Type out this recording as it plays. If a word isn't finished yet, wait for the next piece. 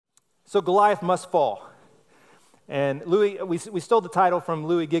So Goliath must fall. And we stole the title from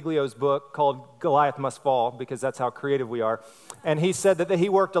Louis Giglio's book called Goliath Must Fall, because that's how creative we are. And he said that he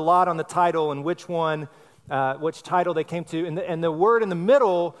worked a lot on the title and which title they came to. And the word in the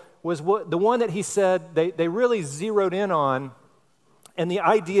middle was the one that he said they really zeroed in on, and the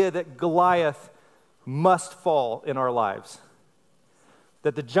idea that Goliath must fall in our lives.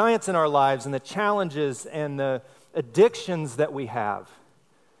 That the giants in our lives and the challenges and the addictions that we have,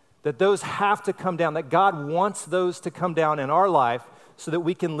 that those have to come down, that God wants those to come down in our life so that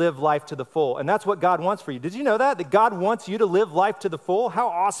we can live life to the full. And that's what God wants for you. Did you know that? That God wants you to live life to the full? How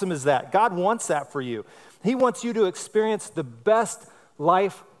awesome is that? God wants that for you. He wants you to experience the best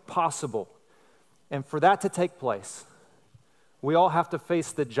life possible. And for that to take place, we all have to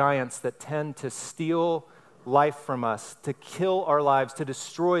face the giants that tend to steal life from us, to kill our lives, to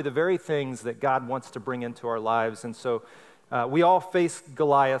destroy the very things that God wants to bring into our lives. And so we all face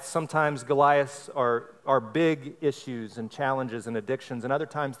Goliaths. Sometimes Goliaths are big issues and challenges and addictions, and other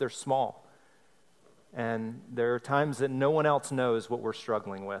times they're small. And there are times that no one else knows what we're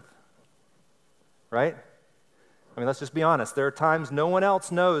struggling with. Right? I mean, let's just be honest. There are times no one else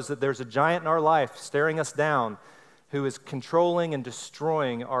knows that there's a giant in our life staring us down who is controlling and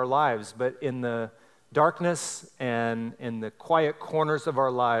destroying our lives. But in the darkness and in the quiet corners of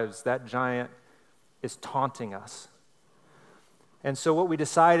our lives, that giant is taunting us. And so what we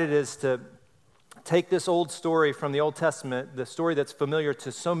decided is to take this old story from the Old Testament, the story that's familiar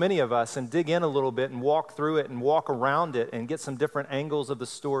to so many of us, and dig in a little bit and walk through it and walk around it and get some different angles of the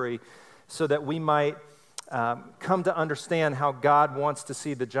story so that we might come to understand how God wants to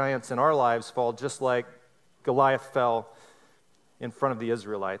see the giants in our lives fall, just like Goliath fell in front of the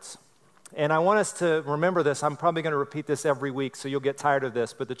Israelites. And I want us to remember this. I'm probably going to repeat this every week, so you'll get tired of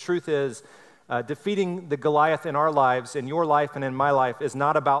this. But the truth is, defeating the Goliath in our lives, in your life and in my life, is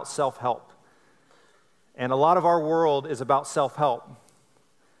not about self-help. And a lot of our world is about self-help,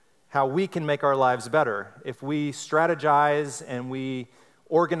 how we can make our lives better. If we strategize and we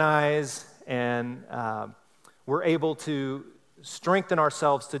organize and we're able to strengthen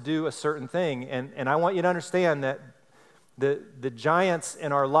ourselves to do a certain thing. And I want you to understand that the giants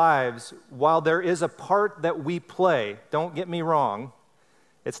in our lives, while there is a part that we play, don't get me wrong,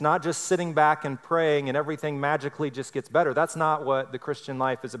 it's not just sitting back and praying and everything magically just gets better. That's not what the Christian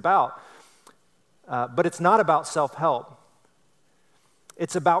life is about. But it's not about self-help.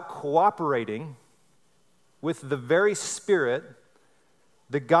 It's about cooperating with the very Spirit,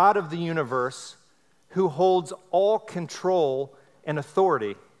 the God of the universe, who holds all control and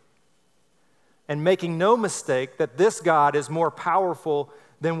authority, and making no mistake that this God is more powerful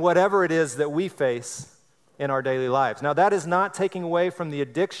than whatever it is that we face in our daily lives. Now, that is not taking away from the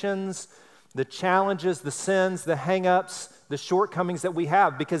addictions, the challenges, the sins, the hang-ups, the shortcomings that we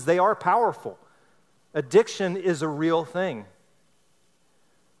have, because they are powerful. Addiction is a real thing.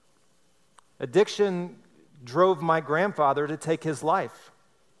 Addiction drove my grandfather to take his life.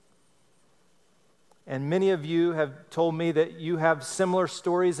 And many of you have told me that you have similar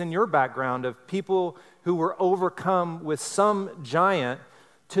stories in your background of people who were overcome with some giant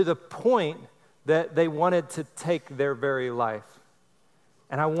to the point that they wanted to take their very life.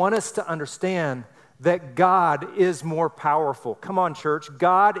 And I want us to understand that God is more powerful. Come on, church.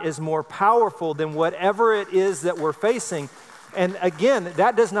 God is more powerful than whatever it is that we're facing. And again,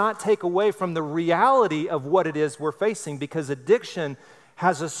 that does not take away from the reality of what it is we're facing, because addiction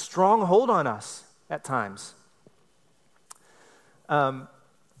has a strong hold on us at times.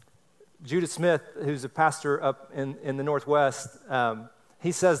 Judah Smith, who's a pastor up in the Northwest,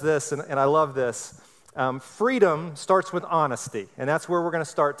 he says this, and I love this. Freedom starts with honesty, and that's where we're going to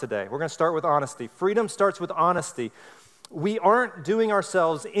start today. We're going to start with honesty. Freedom starts with honesty. We aren't doing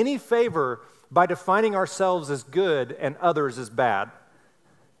ourselves any favor by defining ourselves as good and others as bad.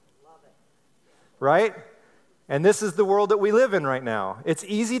 Love it. Right? And this is the world that we live in right now. It's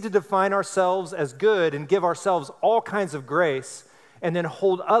easy to define ourselves as good and give ourselves all kinds of grace and then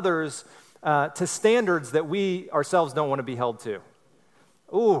hold others to standards that we ourselves don't want to be held to.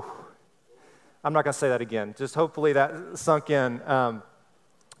 Ooh, I'm not going to say that again. Just hopefully that sunk in.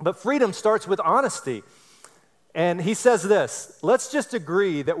 But freedom starts with honesty. And he says this, let's just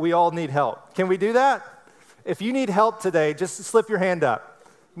agree that we all need help. Can we do that? If you need help today, just slip your hand up.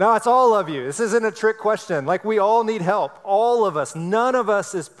 No, it's all of you. This isn't a trick question. Like, we all need help. All of us. None of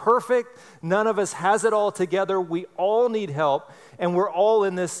us is perfect. None of us has it all together. We all need help, and we're all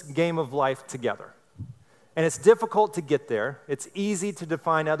in this game of life together. And it's difficult to get there. It's easy to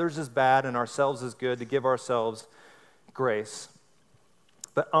define others as bad and ourselves as good, to give ourselves grace.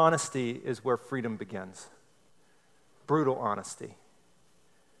 But honesty is where freedom begins. Brutal honesty.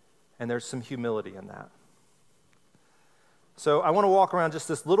 and there's some humility in that. So I want to walk around just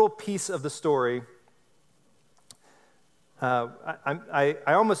this little piece of the story. I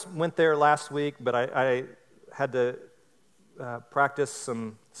almost went there last week, but I had to practice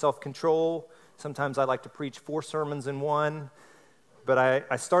some self-control. Sometimes I like to preach 4 sermons in one, but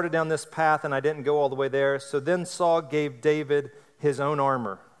I started down this path and I didn't go all the way there. So then Saul gave David his own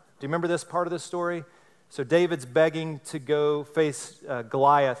armor. Do you remember this part of the story? So David's begging to go face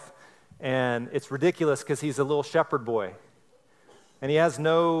Goliath, and it's ridiculous because he's a little shepherd boy, and he has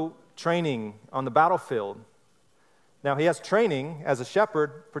no training on the battlefield. Now, he has training as a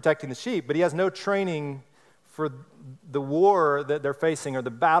shepherd protecting the sheep, but he has no training for the war that they're facing or the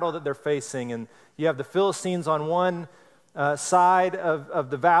battle that they're facing. And you have the Philistines on one side of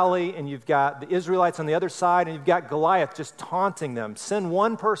the valley, and you've got the Israelites on the other side, and you've got Goliath just taunting them. Send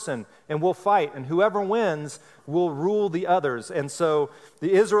one person, and we'll fight, and whoever wins will rule the others. And so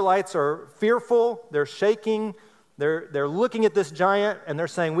the Israelites are fearful, they're shaking, they're looking at this giant, and they're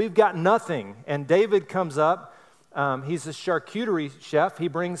saying, we've got nothing. And David comes up. He's a charcuterie chef. He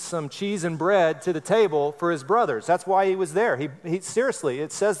brings some cheese and bread to the table for his brothers. That's why he was there. He seriously,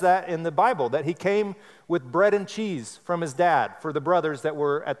 it says that in the Bible, that he came with bread and cheese from his dad for the brothers that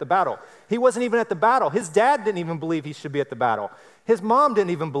were at the battle. He wasn't even at the battle. His dad didn't even believe he should be at the battle. His mom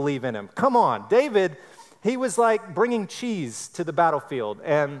didn't even believe in him. Come on. David, he was like bringing cheese to the battlefield.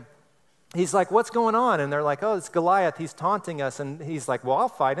 And he's like, what's going on? And they're like, oh, it's Goliath. He's taunting us. And he's like, well, I'll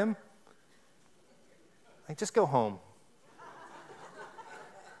fight him. Like, just go home.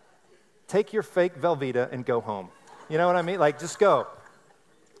 Take your fake Velveeta and go home. You know what I mean? Like, just go.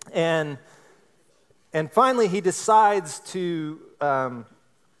 And finally, he decides to go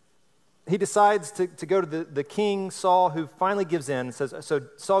to the king, Saul, who finally gives in. And says, so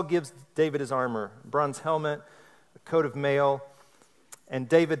Saul gives David his armor, bronze helmet, a coat of mail, and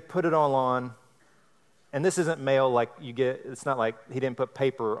David put it all on. And this isn't mail like you get. It's not like he didn't put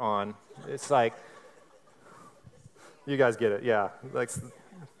paper on. It's like, you guys get it, yeah. Like,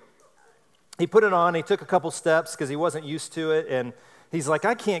 he put it on, he took a couple steps because he wasn't used to it, and he's like,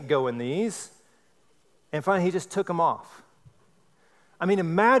 I can't go in these. And finally, he just took them off. I mean,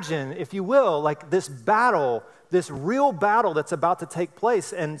 imagine, if you will, like this battle, this real battle that's about to take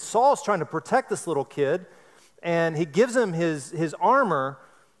place, and Saul's trying to protect this little kid, and he gives him his armor,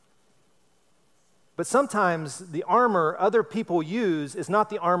 but sometimes the armor other people use is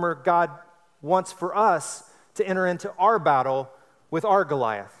not the armor God wants for us to enter into our battle with our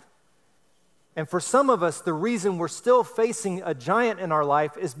Goliath. And for some of us, the reason we're still facing a giant in our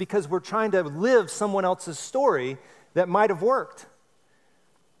life is because we're trying to live someone else's story that might have worked.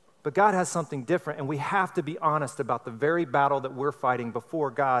 But God has something different, and we have to be honest about the very battle that we're fighting before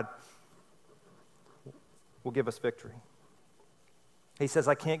God will give us victory. He says,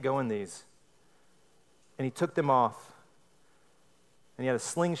 I can't go in these. And he took them off. And he had a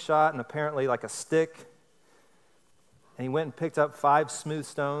slingshot and apparently like a stick. And he went and picked up 5 smooth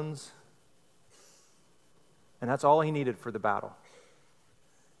stones. And that's all he needed for the battle.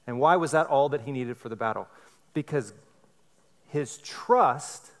 And why was that all that he needed for the battle? Because his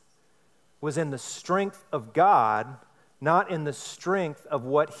trust was in the strength of God, not in the strength of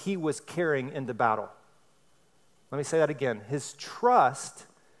what he was carrying into battle. Let me say that again. His trust,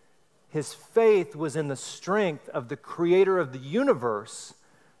 his faith was in the strength of the creator of the universe,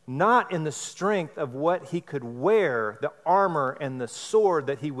 not in the strength of what he could wear, the armor and the sword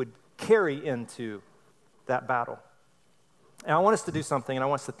that he would carry into that battle. And I want us to do something, and I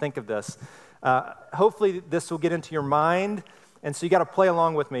want us to think of this. Hopefully this will get into your mind, and so you got to play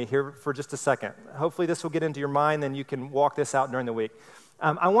along with me here for just a second. Hopefully this will get into your mind, then you can walk this out during the week.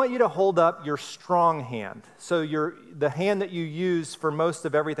 I want you to hold up your strong hand, so the hand that you use for most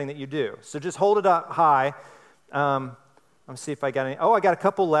of everything that you do. So just hold it up high. Let me see if I got any. Oh, I got a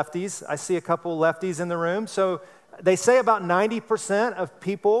couple lefties. I see a couple lefties in the room. So they say about 90% of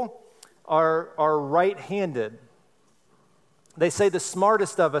people are right-handed. They say the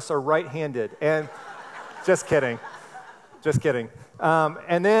smartest of us are right-handed. And just kidding. Just kidding.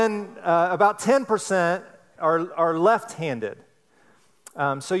 And then about 10% are left-handed.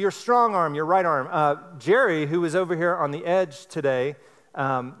 So your strong arm, your right arm. Jerry, who is over here on the edge today,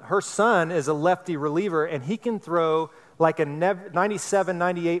 her son is a lefty reliever, and he can throw like a 97,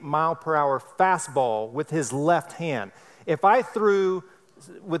 98 mile per hour fastball with his left hand. If I threw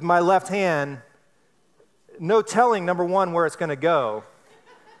with my left hand, no telling, number one, where it's going to go.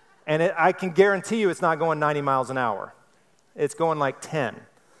 And I can guarantee you it's not going 90 miles an hour. It's going like 10.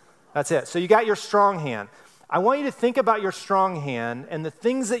 That's it. So you got your strong hand. I want you to think about your strong hand and the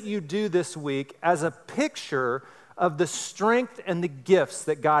things that you do this week as a picture of the strength and the gifts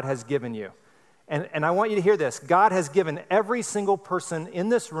that God has given you. And I want you to hear this. God has given every single person in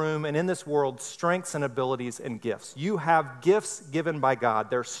this room and in this world strengths and abilities and gifts. You have gifts given by God.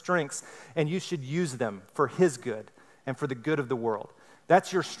 They're strengths, and you should use them for His good and for the good of the world.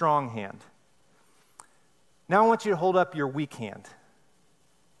 That's your strong hand. Now I want you to hold up your weak hand.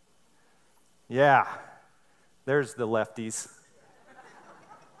 Yeah, there's the lefties.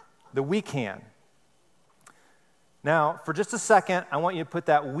 The weak hand. Now, for just a second, I want you to put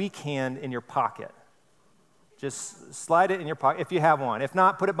that weak hand in your pocket. Just slide it in your pocket if you have one. If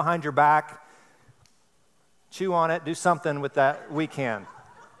not, put it behind your back. Chew on it. Do something with that weak hand.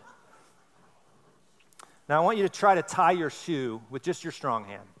 Now, I want you to try to tie your shoe with just your strong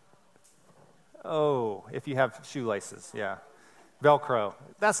hand. Oh, if you have shoelaces, yeah. Velcro.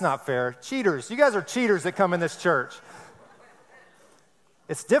 That's not fair. Cheaters. You guys are cheaters that come in this church.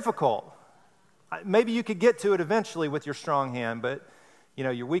 It's difficult. Maybe you could get to it eventually with your strong hand, but,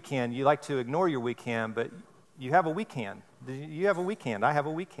 your weak hand, you like to ignore your weak hand, but you have a weak hand. You have a weak hand. I have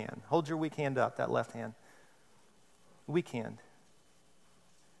a weak hand. Hold your weak hand up, that left hand. Weak hand.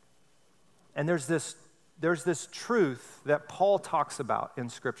 And there's this truth that Paul talks about in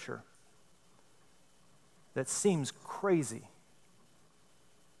Scripture that seems crazy.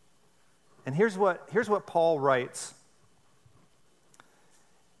 And here's what Paul writes.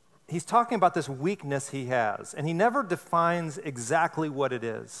 He's talking about this weakness he has, and he never defines exactly what it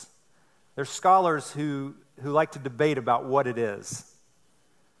is. There's scholars who like to debate about what it is.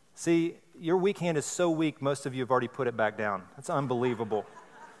 See, your weak hand is so weak, most of you have already put it back down. That's unbelievable.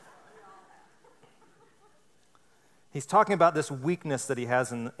 He's talking about this weakness that he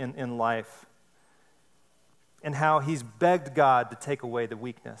has in life and how he's begged God to take away the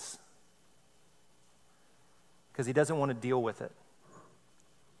weakness because he doesn't want to deal with it.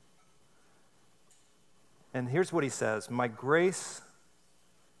 And here's what he says, my grace,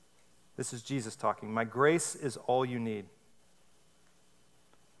 this is Jesus talking, my grace is all you need.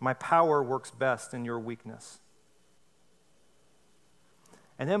 My power works best in your weakness.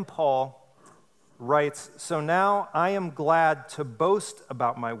 And then Paul writes, so now I am glad to boast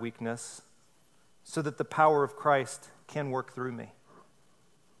about my weakness so that the power of Christ can work through me.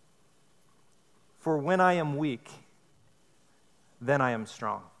 For when I am weak, then I am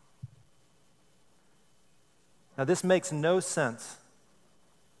strong. Now, this makes no sense,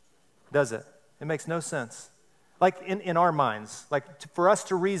 does it? It makes no sense. Like in our minds, for us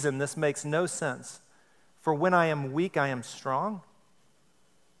to reason, this makes no sense. For when I am weak, I am strong?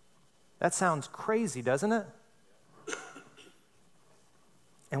 That sounds crazy, doesn't it?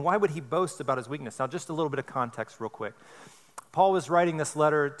 And why would he boast about his weakness? Now, just a little bit of context real quick. Paul was writing this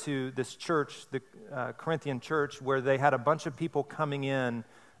letter to this church, the Corinthian church, where they had a bunch of people coming in,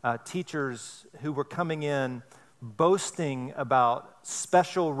 teachers who were coming in boasting about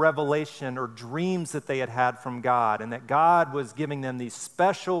special revelation or dreams that they had had from God, and that God was giving them these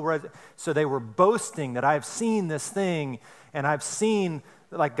special, so they were boasting that I've seen this thing, and I've seen,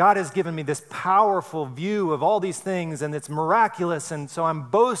 God has given me this powerful view of all these things, and it's miraculous, and so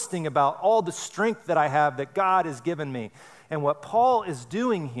I'm boasting about all the strength that I have that God has given me. And what Paul is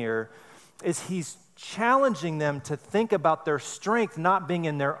doing here is he's challenging them to think about their strength not being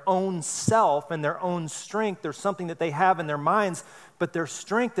in their own self and their own strength. There's something that they have in their minds, but their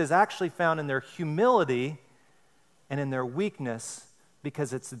strength is actually found in their humility and in their weakness,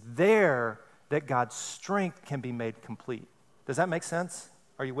 because it's there that God's strength can be made complete. Does that make sense?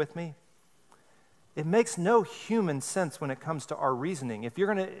 Are you with me? It makes no human sense when it comes to our reasoning.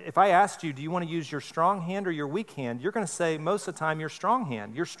 If I asked you, do you want to use your strong hand or your weak hand, you're going to say most of the time your strong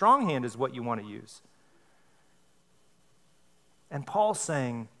hand. Your strong hand is what you want to use. And Paul's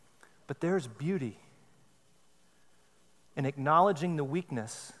saying, but there's beauty in acknowledging the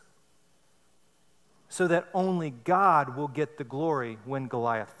weakness so that only God will get the glory when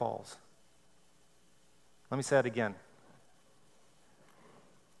Goliath falls. Let me say that again.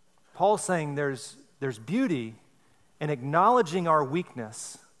 Paul's saying there's beauty in acknowledging our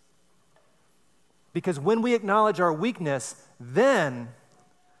weakness, because when we acknowledge our weakness, then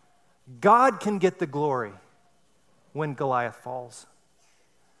God can get the glory when Goliath falls.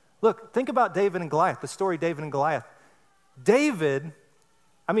 Look, think about David and Goliath, the story of David and Goliath. David,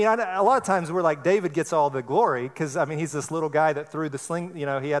 a lot of times we're like, David gets all the glory because, he's this little guy that threw the sling,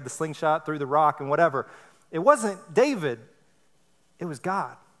 he had the slingshot, threw the rock and whatever. It wasn't David, it was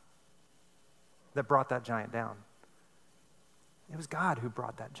God that brought that giant down. It was God who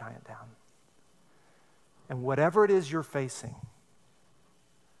brought that giant down. And whatever it is you're facing,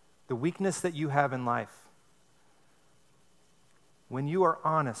 the weakness that you have in life, when you are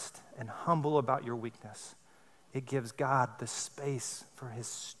honest and humble about your weakness it gives God the space for his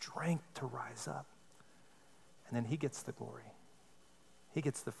strength to rise up. And then he gets the glory. He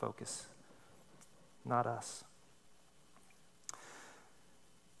gets the focus, not us.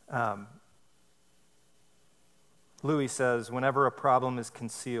 Louis says, whenever a problem is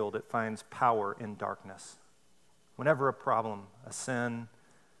concealed, it finds power in darkness. Whenever a problem, a sin,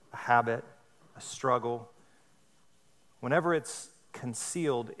 a habit, a struggle, whenever it's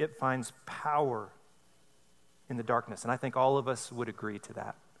concealed, it finds power in the darkness. And I think all of us would agree to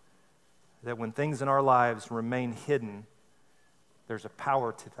that. That when things in our lives remain hidden, there's a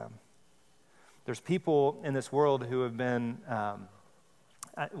power to them. There's people in this world who have been,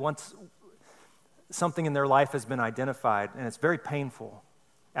 once something in their life has been identified, and it's very painful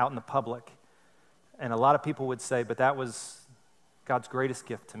out in the public. And a lot of people would say, but that was God's greatest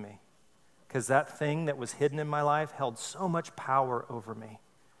gift to me. Because that thing that was hidden in my life held so much power over me.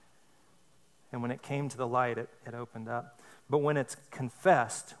 And when it came to the light, it opened up. But when it's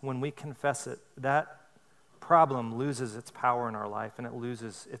confessed, when we confess it, that problem loses its power in our life, and it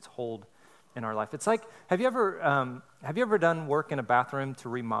loses its hold in our life. It's like, have you ever done work in a bathroom to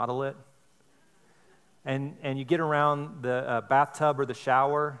remodel it? And you get around the bathtub or the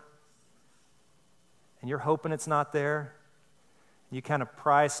shower, and you're hoping it's not there. You kind of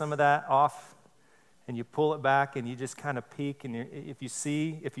pry some of that off, and you pull it back, and you just kind of peek, and if you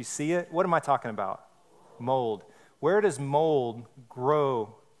see it, what am I talking about? Mold. Where does mold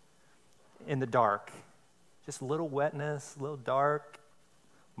grow in the dark? Just a little wetness, a little dark.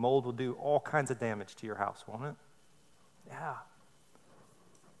 Mold will do all kinds of damage to your house, won't it? Yeah.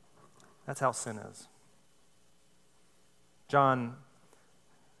 That's how sin is. John,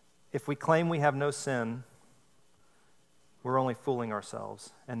 if we claim we have no sin, we're only fooling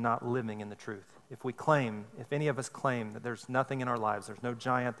ourselves and not living in the truth. If any of us claim that there's nothing in our lives, there's no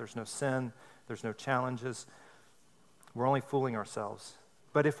giant, there's no sin, there's no challenges, we're only fooling ourselves.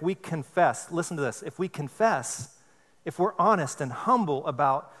 But if we confess, listen to this, if we're honest and humble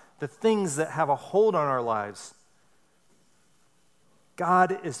about the things that have a hold on our lives,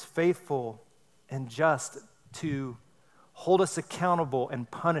 God is faithful and just to hold us accountable and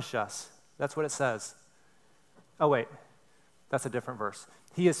punish us. That's what it says. Oh, wait. That's a different verse.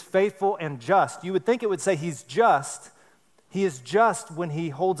 He is faithful and just. You would think it would say he's just. He is just when he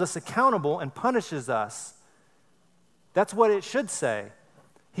holds us accountable and punishes us. That's what it should say.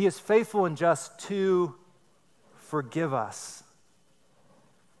 He is faithful and just to forgive us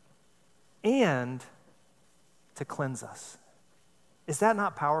and to cleanse us. Is that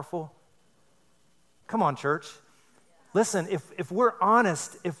not powerful? Come on, church. Listen, if we're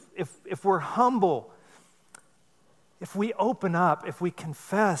honest, if we're humble, if we open up, if we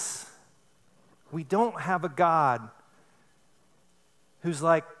confess, we don't have a God who's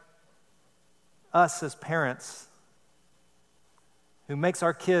like us as parents, who makes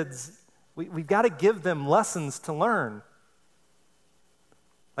our kids, we've got to give them lessons to learn.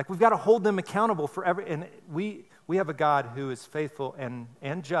 Like we've got to hold them accountable for and we have a God who is faithful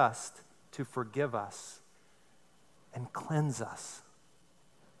and just to forgive us and cleanse us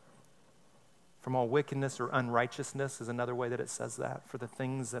from all wickedness or unrighteousness is another way that it says that, for the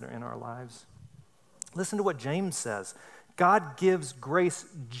things that are in our lives. Listen to what James says. God gives grace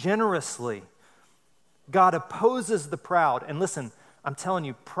generously. God opposes the proud. And listen, I'm telling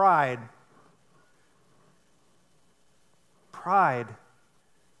you, pride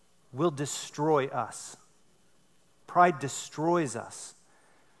will destroy us. Pride destroys us.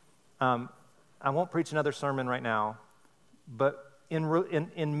 I won't preach another sermon right now, but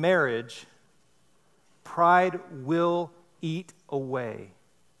in marriage, pride will eat away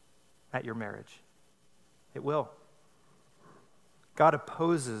at your marriage. It will. God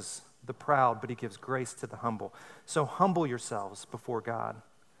opposes the proud, but he gives grace to the humble. So humble yourselves before God.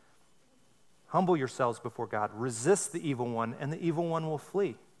 Humble yourselves before God. Resist the evil one, and the evil one will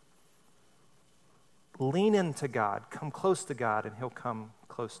flee. Lean into God. Come close to God, and he'll come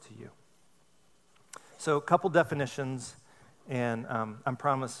close to you. So a couple definitions, and I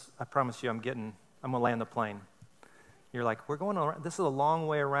promise you I'm going to land the plane. You're like, we're going around. This is a long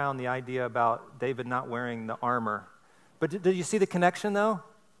way around the idea about David not wearing the armor. But did you see the connection, though?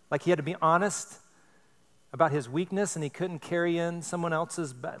 Like he had to be honest about his weakness, and he couldn't carry in someone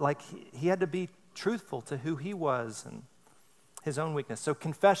else's. Like he had to be truthful to who he was and his own weakness. So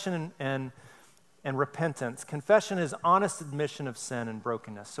confession and repentance. Confession is honest admission of sin and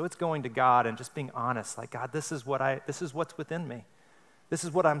brokenness. So it's going to God and just being honest, like, God, this is what's within me. This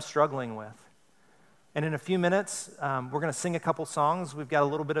is what I'm struggling with. And in a few minutes, we're going to sing a couple songs. We've got a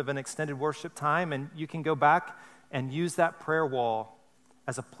little bit of an extended worship time, and you can go back and use that prayer wall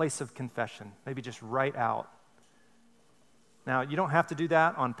as a place of confession. Maybe just write out Now, you don't have to do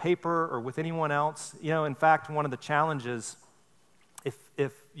that on paper or with anyone else. In fact, one of the challenges,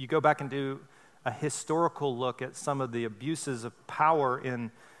 if you go back and do a historical look at some of the abuses of power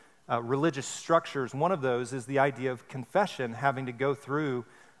in religious structures, one of those is the idea of confession having to go through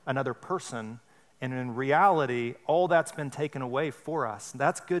another person. And in reality, all that's been taken away for us.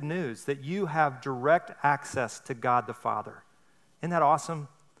 That's good news, that you have direct access to God the Father. Isn't that awesome?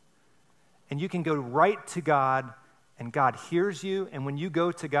 And you can go right to God, and God hears you, and when you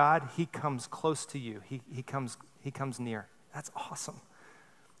go to God, he comes close to you. He comes near. That's awesome.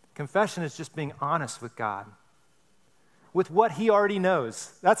 Confession is just being honest with God, with what he already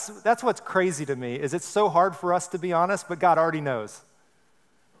knows. That's what's crazy to me, is it's so hard for us to be honest, but God already knows.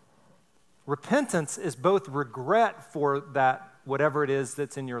 Repentance is both regret for that, whatever it is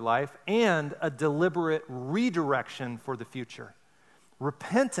that's in your life, and a deliberate redirection for the future.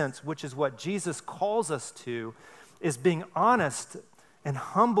 Repentance, which is what Jesus calls us to, is being honest and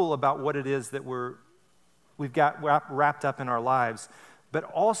humble about what it is that we've got wrapped up in our lives, but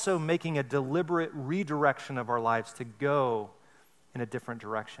also making a deliberate redirection of our lives to go in a different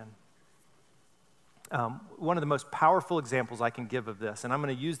direction. One of the most powerful examples I can give of this, and I'm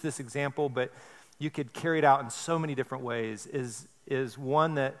going to use this example, but you could carry it out in so many different ways, is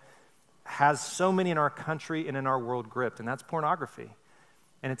one that has so many in our country and in our world gripped, and that's pornography.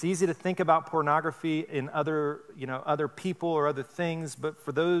 And it's easy to think about pornography in other people or other things, but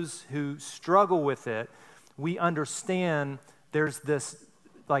for those who struggle with it, we understand there's this,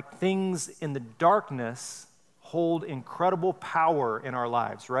 like, things in the darkness hold incredible power in our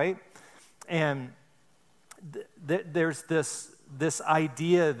lives, right? And there's this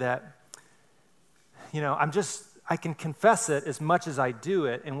idea that, I can confess it as much as I do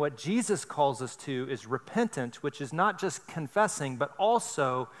it. And what Jesus calls us to is repentance, which is not just confessing, but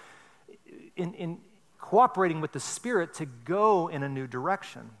also in cooperating with the Spirit to go in a new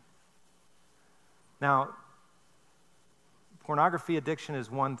direction. Now, pornography addiction is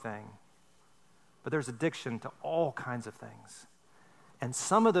one thing, but there's addiction to all kinds of things. And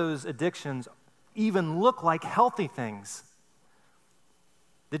some of those addictions even look like healthy things.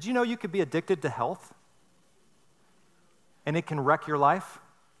 Did you know you could be addicted to health? And it can wreck your life?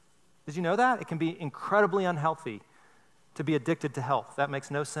 Did you know that? It can be incredibly unhealthy to be addicted to health. That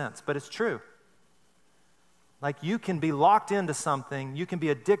makes no sense, but it's true. Like, you can be locked into something, you can be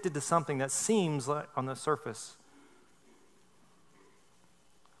addicted to something that seems like, on the surface,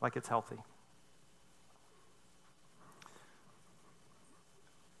 like it's healthy.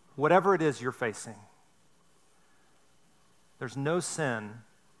 Whatever it is you're facing, there's no sin,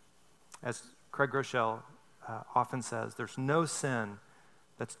 as Craig Groeschel often says, there's no sin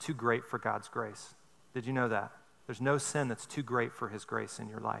that's too great for God's grace. Did you know that? There's no sin that's too great for his grace in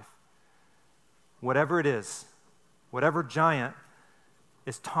your life. Whatever it is, whatever giant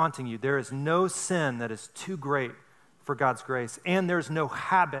is taunting you, there is no sin that is too great for God's grace, and there's no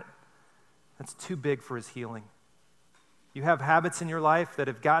habit that's too big for his healing. You have habits in your life that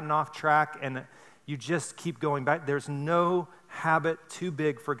have gotten off track and you just keep going back. There's no habit too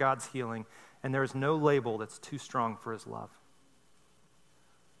big for God's healing, and there is no label that's too strong for his love.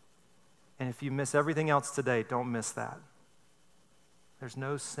 And if you miss everything else today, don't miss that. There's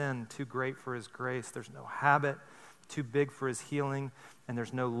no sin too great for his grace. There's no habit too big for his healing, and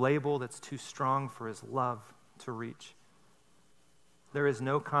there's no label that's too strong for his love to reach. There is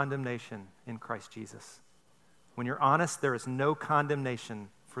no condemnation in Christ Jesus. When you're honest, there is no condemnation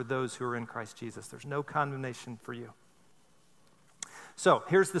for those who are in Christ Jesus. There's no condemnation for you. So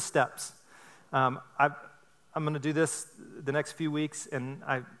here's the steps. I'm going to do this the next few weeks, and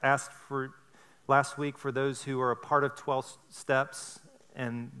I asked for last week for those who are a part of 12 steps,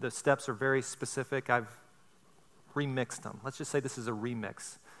 and the steps are very specific. I've remixed them. Let's just say this is a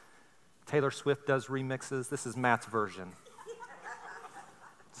remix. Taylor Swift does remixes. This is Matt's version.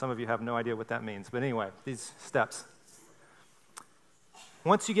 Some of you have no idea what that means. But anyway, these steps.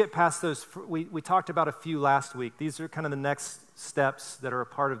 Once you get past those, we talked about a few last week. These are kind of the next steps that are a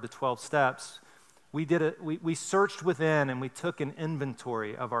part of the 12 steps. We searched within and we took an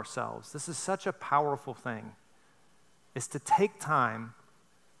inventory of ourselves. This is such a powerful thing, is to take time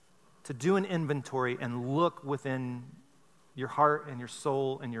to do an inventory and look within your heart and your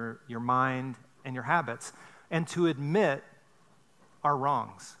soul and your mind and your habits, and to admit our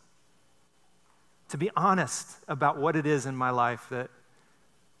wrongs. To be honest about what it is in my life that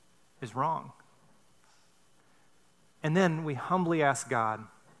is wrong. And then we humbly ask God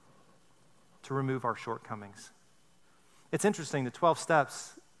to remove our shortcomings. It's interesting, the 12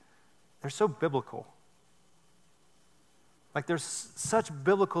 steps, they're so biblical. Like, there's such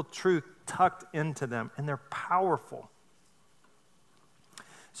biblical truth tucked into them, and they're powerful.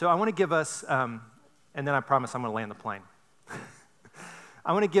 So I want to give us, and then I promise I'm going to land the plane.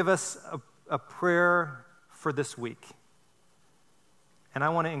 I want to give us a prayer for this week. And I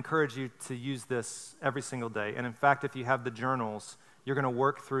want to encourage you to use this every single day. And in fact, if you have the journals, you're going to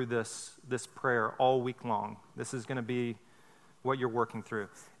work through this prayer all week long. This is going to be what you're working through.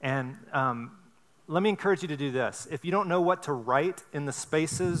 And let me encourage you to do this. If you don't know what to write in the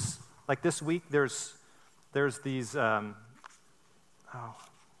spaces, like this week, there's these, I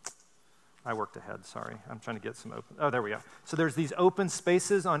worked ahead, sorry. I'm trying to get some open, there we go. So there's these open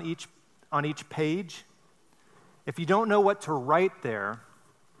spaces on each page. If you don't know what to write there,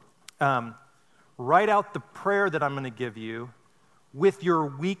 write out the prayer that I'm going to give you with your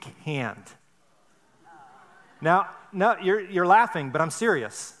weak hand. Now, you're laughing, but I'm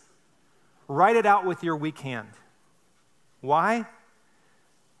serious. Write it out with your weak hand. Why?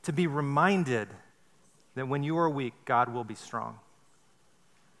 To be reminded that when you are weak, God will be strong.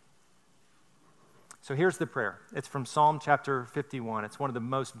 So here's the prayer. It's from Psalm chapter 51. It's one of the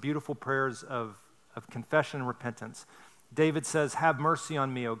most beautiful prayers of confession and repentance. David says, "Have mercy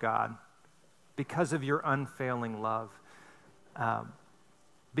on me, O God, because of your unfailing love.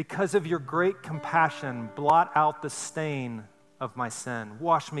 Because of your great compassion, blot out the stain of my sin.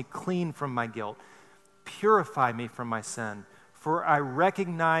 Wash me clean from my guilt. Purify me from my sin. For I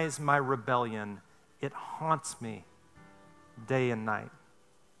recognize my rebellion. It haunts me day and night."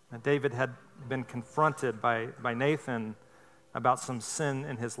 Now, David had been confronted by Nathan about some sin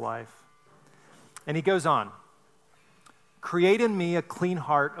in his life. And he goes on, "Create in me a clean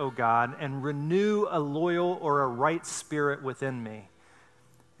heart, O God, and renew a loyal or a right spirit within me."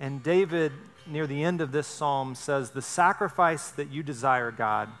 And David, near the end of this psalm, says, "The sacrifice that you desire,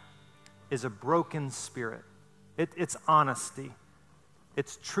 God, is a broken spirit." It's honesty,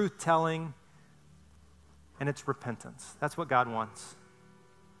 it's truth-telling, and it's repentance. That's what God wants.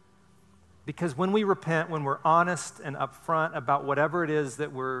 Because when we repent, when we're honest and upfront about whatever it is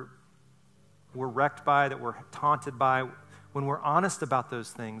that we're wrecked by, that we're taunted by, when we're honest about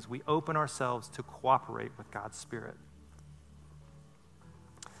those things, we open ourselves to cooperate with God's Spirit.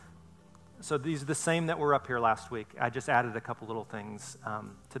 So these are the same that were up here last week. I just added a couple little things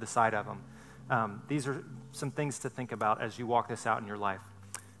to the side of them. These are some things to think about as you walk this out in your life.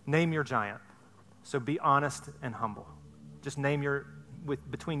 Name your giant. So be honest and humble. Just name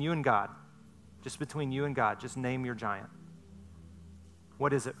between you and God. Just between you and God, just name your giant.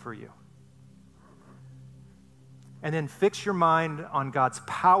 What is it for you? And then fix your mind on God's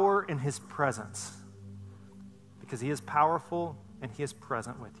power and his presence. Because he is powerful and he is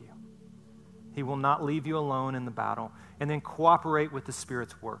present with you. He will not leave you alone in the battle. And then cooperate with the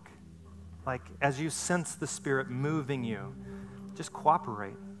Spirit's work. Like as you sense the Spirit moving you, just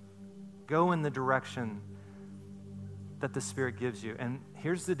cooperate. Go in the direction that the Spirit gives you. And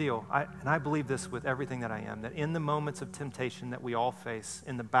here's the deal, I believe this with everything that I am, that in the moments of temptation that we all face,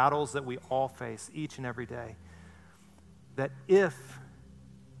 in the battles that we all face each and every day, that if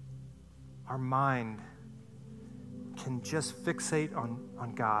our mind can just fixate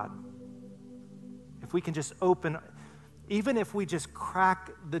on God, if we can just open, even if we just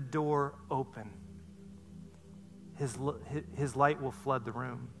crack the door open, his light will flood the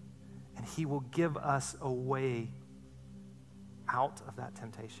room, and he will give us a way out of that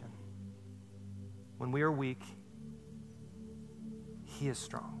temptation. When we are weak, he is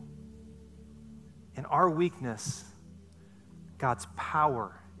strong. In our weakness, God's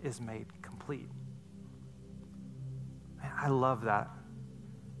power is made complete. Man, I love that.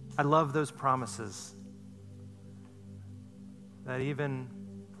 I love those promises. That even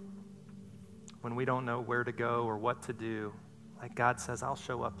when we don't know where to go or what to do, like God says, I'll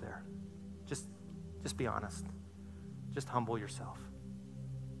show up there. Just be honest. Just humble yourself.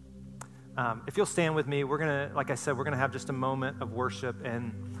 If you'll stand with me, we're going to, like I said, we're going to have just a moment of worship.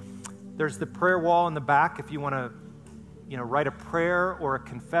 And there's the prayer wall in the back. If you want to, write a prayer or a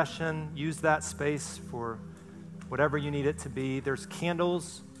confession, use that space for whatever you need it to be. There's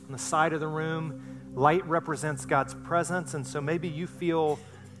candles on the side of the room. Light represents God's presence. And so maybe you feel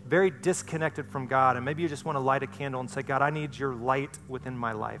very disconnected from God. And maybe you just want to light a candle and say, God, I need your light within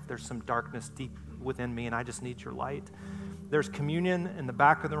my life. There's some darkness deep within me, and I just need your light. There's communion in the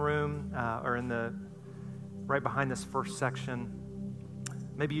back of the room, or right behind this first section.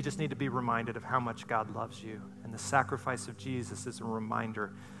 Maybe you just need to be reminded of how much God loves you, and the sacrifice of Jesus is a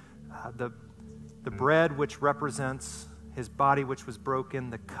reminder. The bread, which represents his body, which was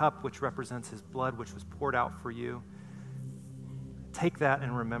broken, the cup, which represents his blood, which was poured out for you. Take that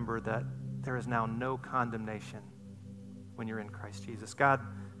and remember that there is now no condemnation when you're in Christ Jesus. God,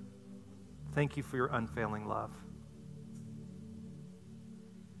 thank you for your unfailing love.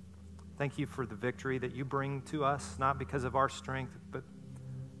 Thank you for the victory that you bring to us, not because of our strength, but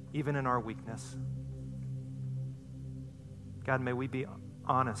even in our weakness. God, may we be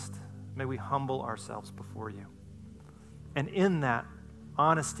honest. May we humble ourselves before you. And in that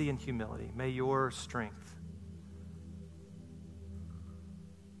honesty and humility, may your strength,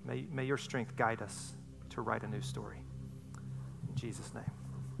 may your strength guide us to write a new story. In Jesus' name.